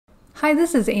Hi,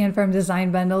 this is Ann from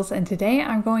Design Bundles, and today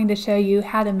I'm going to show you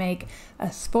how to make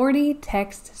a sporty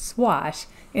text swash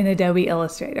in Adobe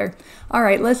Illustrator. All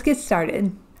right, let's get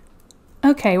started.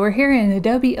 Okay, we're here in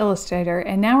Adobe Illustrator,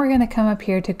 and now we're going to come up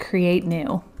here to Create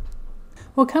New.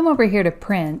 We'll come over here to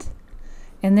Print,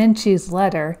 and then choose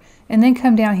Letter, and then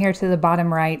come down here to the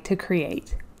bottom right to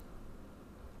Create.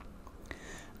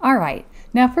 All right,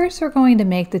 now first we're going to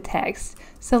make the text.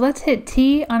 So let's hit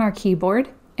T on our keyboard,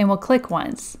 and we'll click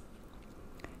once.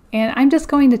 And I'm just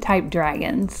going to type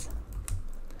dragons.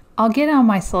 I'll get on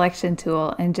my selection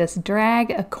tool and just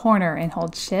drag a corner and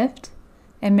hold Shift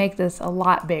and make this a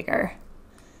lot bigger.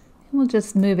 And we'll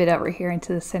just move it over here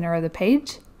into the center of the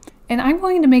page. And I'm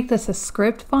going to make this a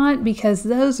script font because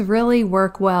those really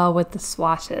work well with the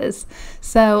swashes.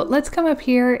 So let's come up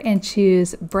here and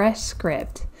choose Brush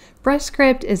Script. Brush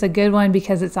Script is a good one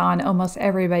because it's on almost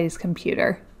everybody's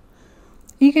computer.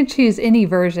 You can choose any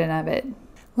version of it.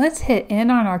 Let's hit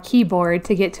N on our keyboard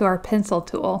to get to our pencil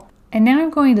tool. And now I'm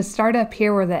going to start up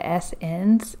here where the S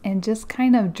ends and just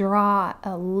kind of draw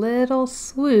a little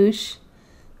swoosh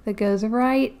that goes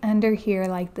right under here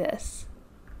like this.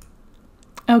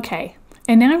 Okay,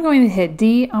 and now I'm going to hit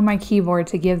D on my keyboard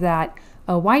to give that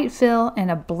a white fill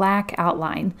and a black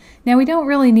outline. Now we don't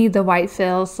really need the white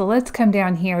fill, so let's come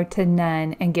down here to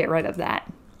none and get rid of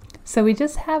that. So we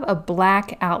just have a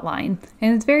black outline,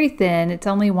 and it's very thin, it's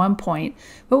only 1 point,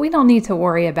 but we don't need to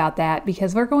worry about that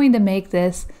because we're going to make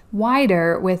this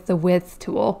wider with the width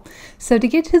tool. So to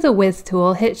get to the width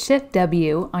tool, hit Shift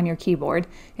W on your keyboard,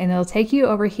 and it'll take you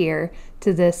over here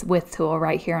to this width tool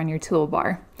right here on your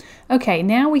toolbar. Okay,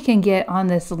 now we can get on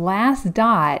this last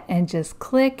dot and just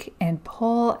click and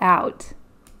pull out.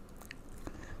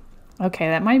 Okay,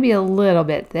 that might be a little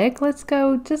bit thick. Let's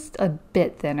go just a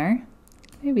bit thinner.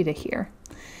 Maybe to here.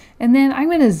 And then I'm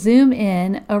going to zoom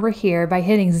in over here by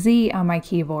hitting Z on my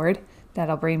keyboard.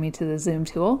 That'll bring me to the zoom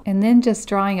tool. And then just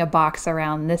drawing a box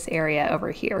around this area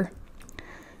over here.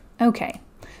 Okay,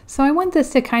 so I want this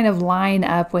to kind of line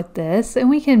up with this, and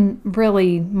we can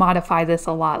really modify this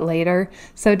a lot later.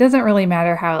 So it doesn't really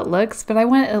matter how it looks, but I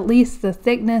want at least the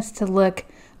thickness to look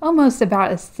almost about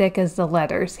as thick as the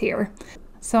letters here.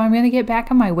 So I'm going to get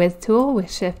back on my width tool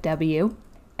with Shift W.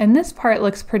 And this part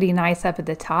looks pretty nice up at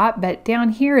the top, but down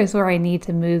here is where I need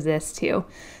to move this to.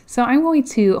 So I'm going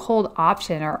to hold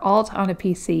Option or Alt on a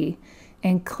PC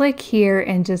and click here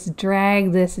and just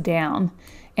drag this down.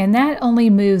 And that only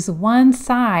moves one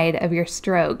side of your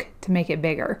stroke to make it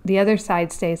bigger. The other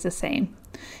side stays the same.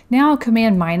 Now I'll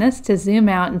Command minus to zoom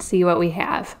out and see what we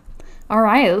have. All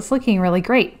right, it's looking really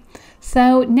great.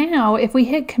 So now if we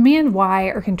hit Command Y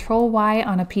or Control Y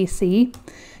on a PC,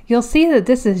 you'll see that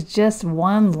this is just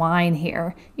one line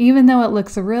here. Even though it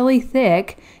looks really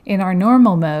thick in our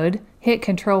normal mode, hit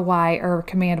Control Y or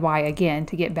Command Y again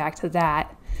to get back to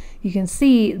that. You can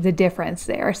see the difference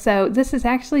there. So this is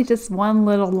actually just one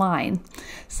little line.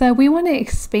 So we want to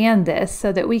expand this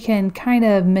so that we can kind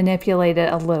of manipulate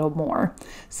it a little more.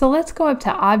 So let's go up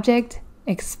to Object,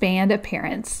 Expand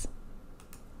Appearance.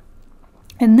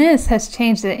 And this has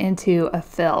changed it into a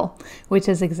fill, which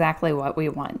is exactly what we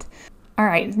want. All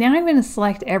right, now I'm going to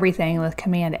select everything with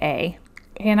Command A,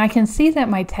 and I can see that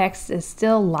my text is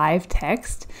still live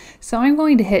text, so I'm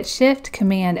going to hit Shift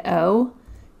Command O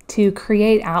to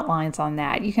create outlines on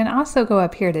that. You can also go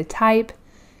up here to Type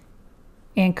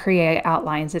and create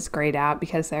outlines. It's grayed out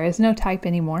because there is no type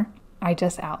anymore. I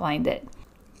just outlined it.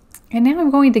 And now I'm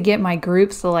going to get my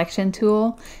group selection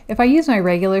tool. If I use my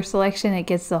regular selection, it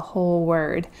gets the whole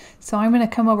word. So I'm going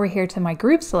to come over here to my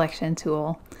group selection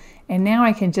tool. And now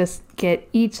I can just get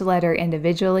each letter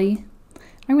individually.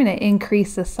 I'm going to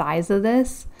increase the size of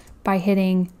this by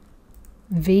hitting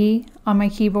V on my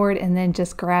keyboard and then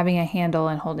just grabbing a handle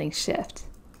and holding Shift.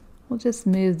 We'll just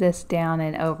move this down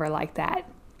and over like that.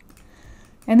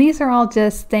 And these are all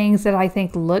just things that I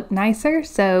think look nicer.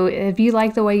 So if you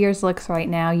like the way yours looks right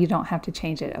now, you don't have to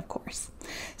change it, of course.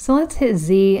 So let's hit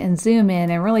Z and zoom in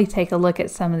and really take a look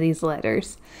at some of these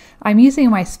letters. I'm using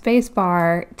my space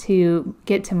bar to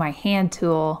get to my hand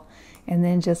tool and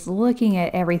then just looking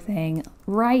at everything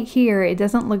right here. It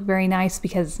doesn't look very nice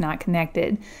because it's not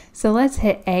connected. So let's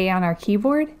hit A on our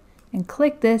keyboard and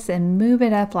click this and move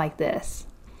it up like this.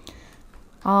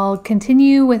 I'll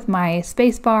continue with my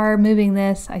space bar moving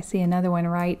this. I see another one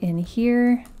right in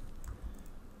here.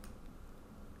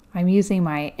 I'm using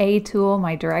my A tool,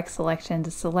 my direct selection,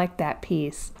 to select that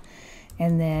piece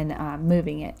and then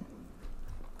moving it.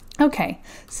 Okay,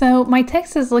 so my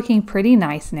text is looking pretty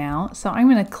nice now, so I'm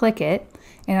going to click it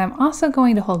And I'm also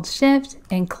going to hold Shift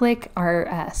and click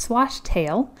our Swash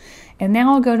tail. And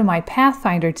now I'll go to my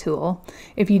Pathfinder tool.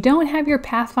 If you don't have your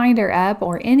Pathfinder up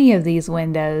or any of these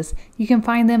windows, you can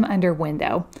find them under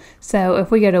Window. So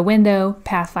if we go to Window,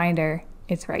 Pathfinder,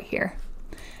 it's right here.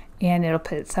 And it'll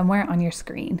put it somewhere on your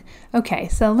screen. Okay,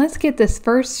 so let's get this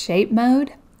first shape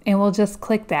mode, and we'll just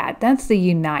click that. That's the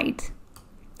Unite.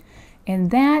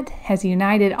 And that has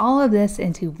united all of this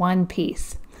into one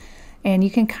piece. And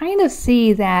you can kind of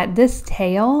see that this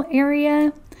tail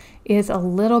area is a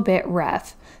little bit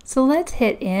rough. So let's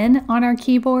hit N on our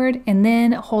keyboard and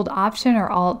then hold Option or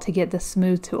Alt to get the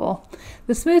Smooth tool.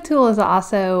 The Smooth tool is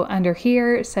also under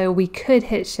here, so we could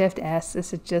hit Shift S.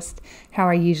 This is just how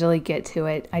I usually get to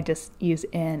it. I just use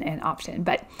N and Option,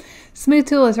 but Smooth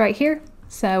tool is right here.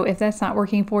 So if that's not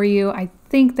working for you, I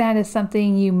think that is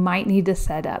something you might need to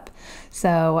set up.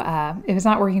 So if it's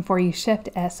not working for you, Shift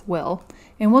S will.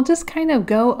 And we'll just kind of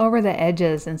go over the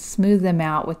edges and smooth them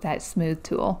out with that Smooth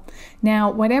tool. Now,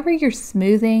 whatever you're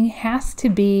smoothing has to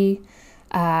be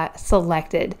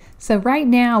selected. So right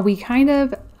now we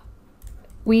have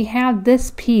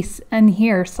this piece in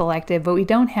here selected, but we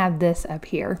don't have this up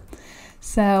here.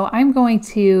 So I'm going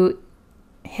to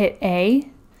hit A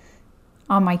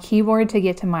on my keyboard to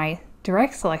get to my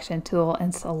direct selection tool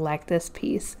and select this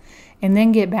piece, and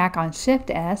then get back on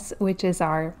Shift S, which is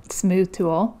our Smooth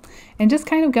tool, and just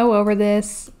kind of go over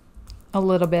this a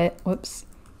little bit. Whoops.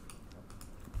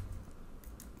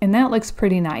 And that looks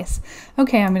pretty nice.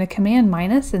 Okay, I'm going to Command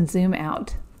minus and zoom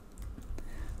out.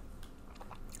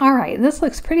 All right, this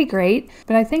looks pretty great,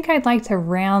 but I think I'd like to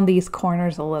round these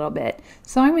corners a little bit.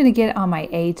 So I'm going to get on my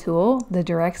A tool, the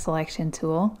direct selection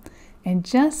tool, and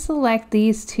just select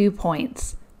these 2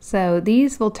 points. So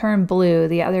these will turn blue,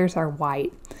 the others are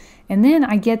white. And then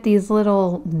I get these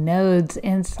little nodes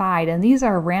inside, and these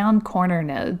are round corner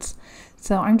nodes.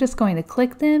 So I'm just going to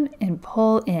click them and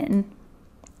pull in.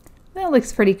 That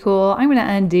looks pretty cool. I'm going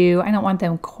to undo. I don't want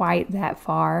them quite that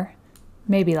far.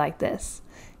 Maybe like this.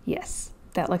 Yes,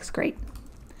 that looks great.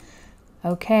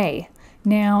 Okay,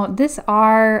 now this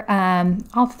R,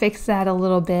 I'll fix that a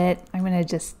little bit. I'm going to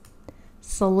just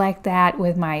select that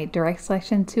with my direct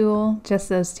selection tool, just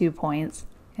those 2 points,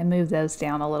 and move those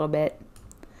down a little bit.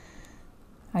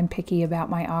 I'm picky about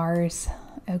my R's.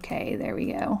 Okay, there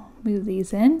we go. Move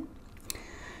these in.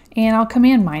 And I'll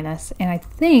Command minus, and I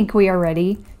think we are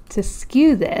ready to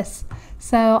skew this.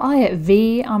 So I'll hit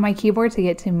V on my keyboard to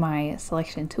get to my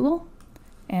selection tool,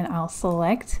 and I'll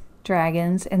select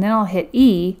dragons, and then I'll hit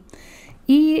E.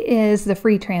 E is the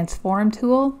free transform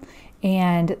tool,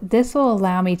 and this will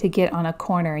allow me to get on a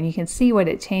corner, and you can see what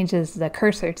it changes the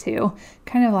cursor to,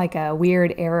 kind of like a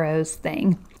weird arrows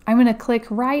thing. I'm going to click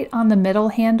right on the middle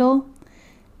handle,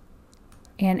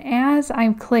 and as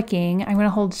I'm clicking, I'm going to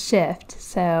hold Shift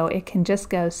so it can just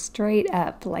go straight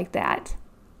up like that.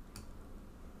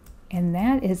 And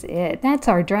that is it. That's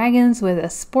our dragons with a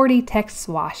sporty text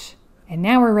swash. And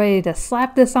now we're ready to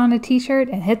slap this on a t-shirt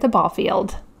and hit the ball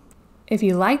field. If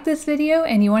you like this video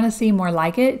and you want to see more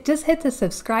like it, just hit the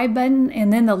subscribe button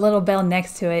and then the little bell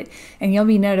next to it, and you'll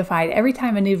be notified every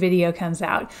time a new video comes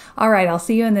out. All right, I'll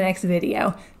see you in the next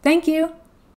video. Thank you.